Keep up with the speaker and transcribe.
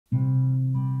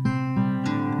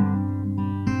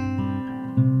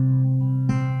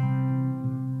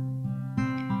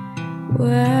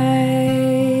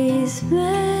Wise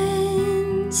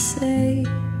men say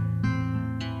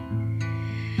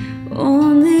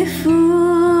only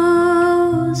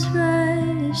fools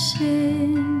rush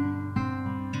in,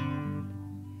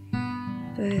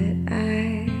 but I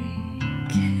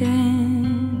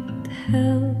can't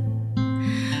help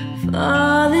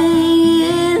falling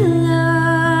in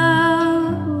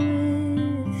love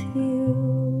with you.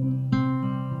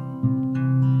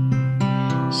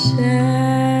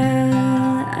 Shall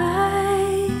I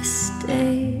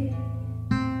stay?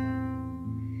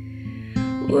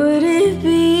 Would it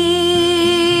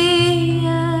be a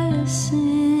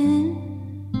sin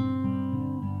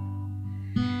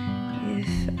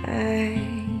if I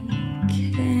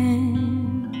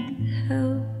can't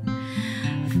help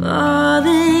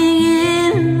falling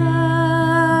in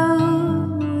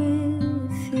love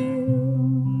with you?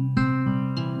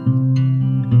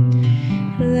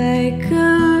 Like a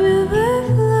river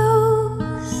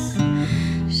flows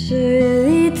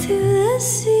surely to the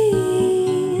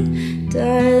sea,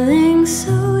 darling,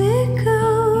 so it goes.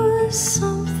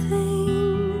 Some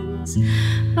things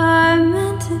are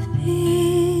meant to be.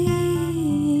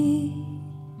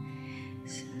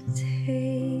 So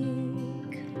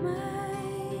take my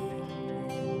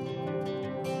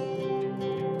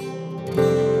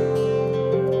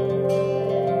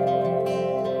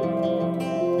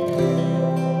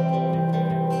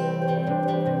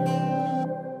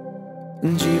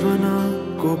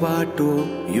जीवनको बाटो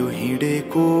यो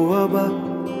हिँडेको अब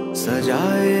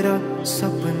सजाएर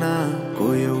सपनाको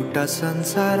एउटा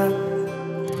संसार,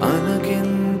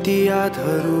 अनगिन्ती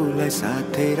यादहरूलाई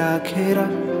साथै राखेर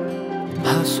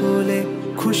हाँसोले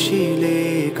खुसीले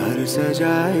घर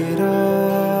सजाएर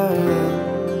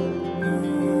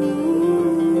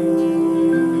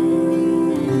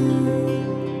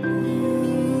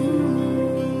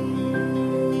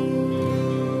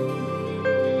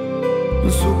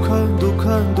सुख दुःख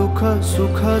दुःख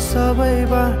सुख सबै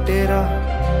बाटेर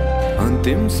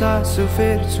अन्तिम सास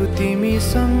फेर्छु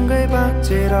तिमीसँगै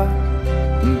बाँचेर।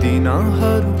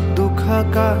 दिनहरू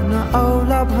दुःखका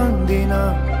नआउला भन्दिन,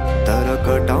 तर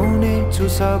कटाउने छु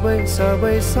सबै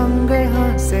सबै सँगै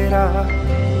हाँसेर।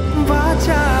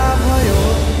 बाचा भयो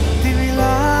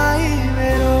तिमीलाई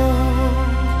मेरो,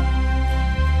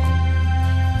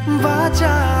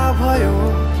 बाचा भयो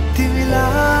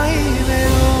तिमीलाई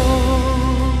मेरो।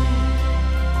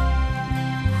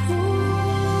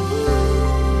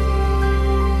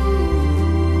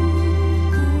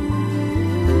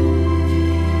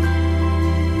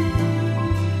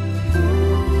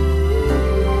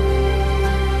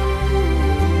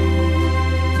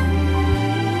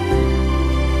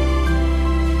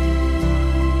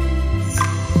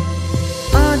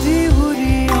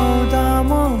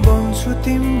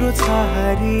 तिम्रो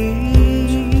छहारी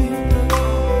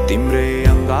तिम्रै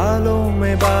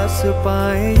अङ्गालोमै बास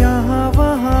पाए यहाँ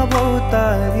वहाँ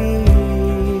बहुतारी।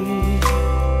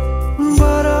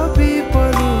 बरफी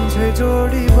पलुझै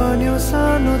जोडी बन्यो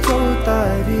सानो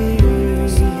चौतारी,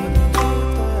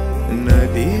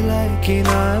 नदीलाई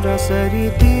किनारा सरी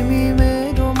तिमी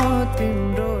मेरो म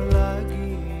तिम्रो लागि।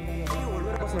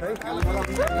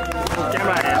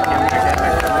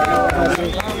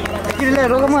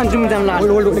 रोगमा जुम जाम ला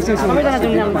सबैजना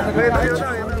जुम जाम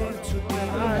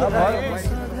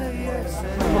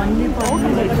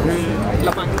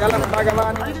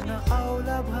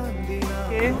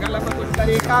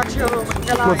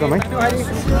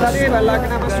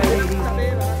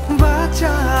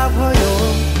बाचा भयो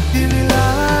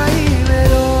तिमीलाई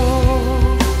मेरो,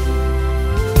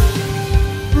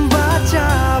 बाचा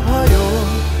भयो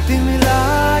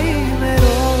तिमीलाई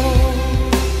मेरो।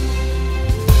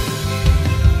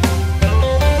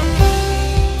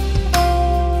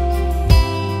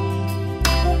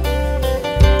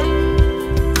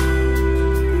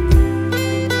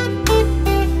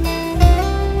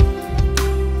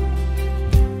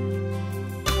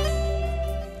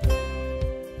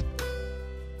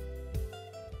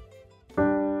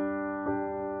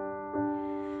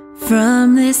 From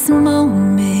this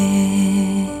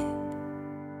moment,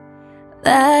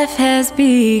 life has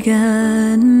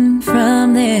begun.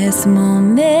 From this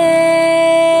moment,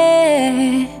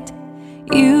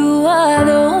 you are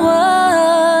the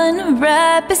one.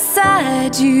 Right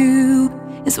beside you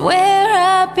is where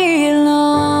I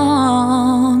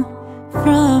belong.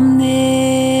 From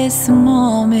this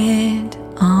moment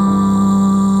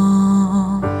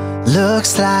on,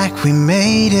 looks like we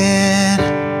made it.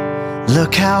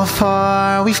 Look how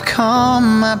far we've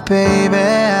come, my baby.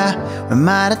 We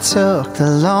might have took the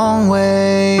long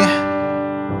way.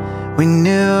 We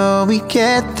knew we'd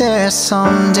get there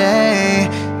someday.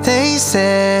 They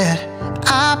said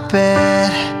I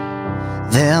bet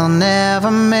they'll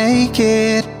never make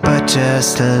it, but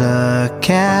just look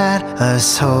at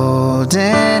us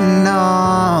holding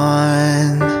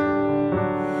on.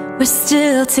 We're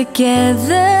still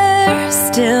together,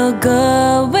 still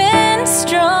going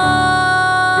strong.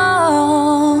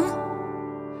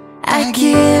 I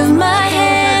give my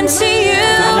hand to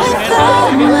you with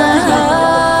all my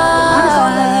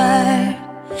heart.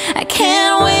 I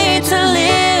can't wait to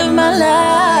live my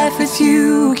life with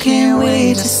you, can't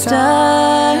wait to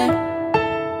start.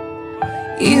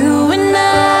 You and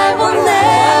I will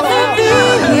never be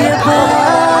apart.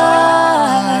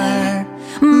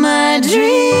 My dreams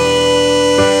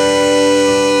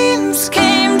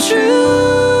came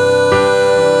true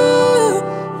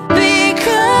because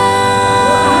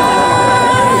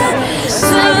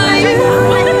of you.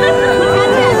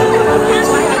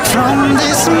 From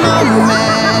this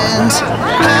moment I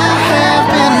have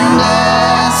been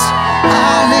blessed. I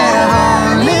live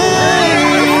only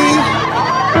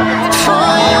for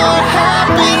your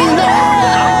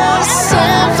happiness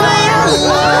and for your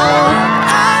love. I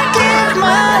give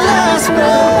my last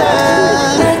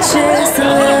breath. But just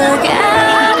look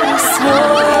at us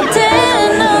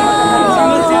holding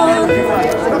on.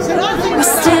 We're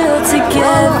still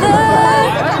together.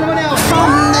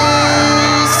 From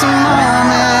this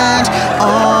moment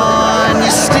on,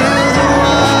 you're still the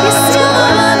one. You're still the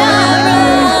one I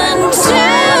run to,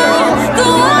 the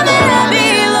one that I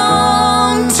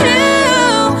belong to.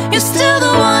 You're still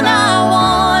the one I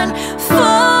want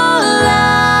for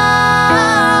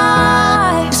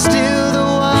life. You're still the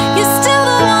one. You're still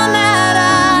the one that I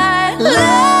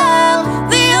love,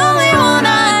 the only one I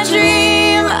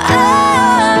dream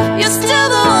of. You're still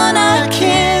the one I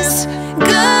kiss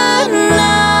goodnight.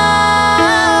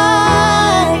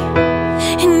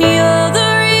 And you're the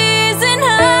reason I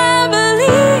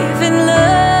believe in love.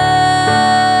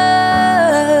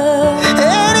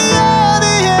 And you're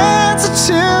the answer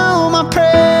to my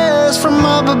prayers from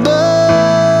up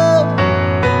above.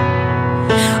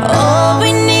 All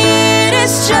we need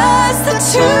is just the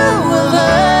two of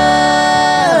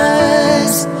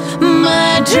us.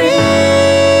 My dreams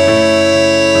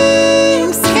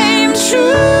came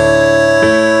true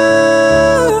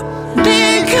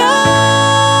because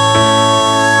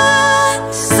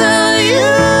of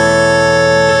you.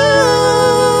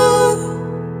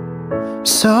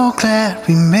 So glad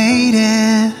we made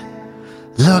it.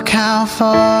 Look how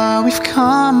far we've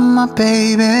come, my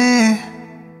baby.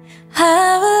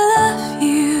 I